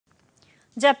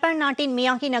Japan நாட்டின்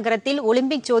மியாகி நகரத்தில்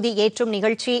Olympic ஜோதி ஏற்றும்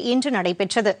நிகழ்ச்சி இன்று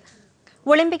நடைபெற்றது.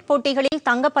 ஒலிம்பிக் போட்டிகளில்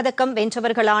தங்கப்பதக்கம்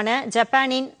வென்றவர்களான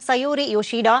ஜப்பானின் சயோரி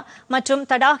யோஷிடா மற்றும்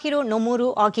தடாஹிரோ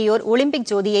நொமுரு ஆகியோர் ஒலிம்பிக்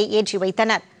ஜோதியை ஏற்றி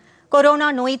வைத்தனர்.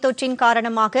 கொரோனா நோய் தொற்றின்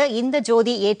காரணமாக இந்த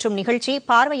ஜோதி ஏற்றும் நிகழ்ச்சி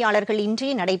பார்வையாளர்கள்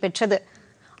இன்றி நடைபெற்றது.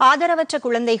 ஆதரவற்ற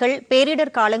குழந்தைகள்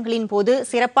பேரிடர் காலங்களின் போது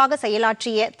சிறப்பாக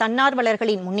செயலாற்றிய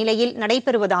தன்னார்வலர்களின் முன்னிலையில்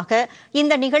நடைபெறுவதாக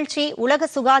இந்த நிகழ்ச்சி உலக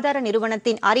சுகாதார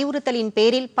நிறுவனத்தின் அறிவுறுத்தலின்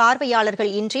பேரில்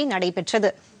பார்வையாளர்கள் இன்றி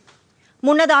நடைபெற்றது.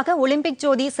 முன்னதாக ஒலிம்பிக்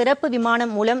ஜோதி சிறப்பு விமானம்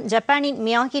மூலம் ஜப்பானின்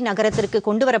மியாகி நகரத்திற்கு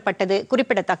கொண்டுவரப்பட்டது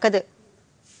குறிப்பிடத்தக்கது.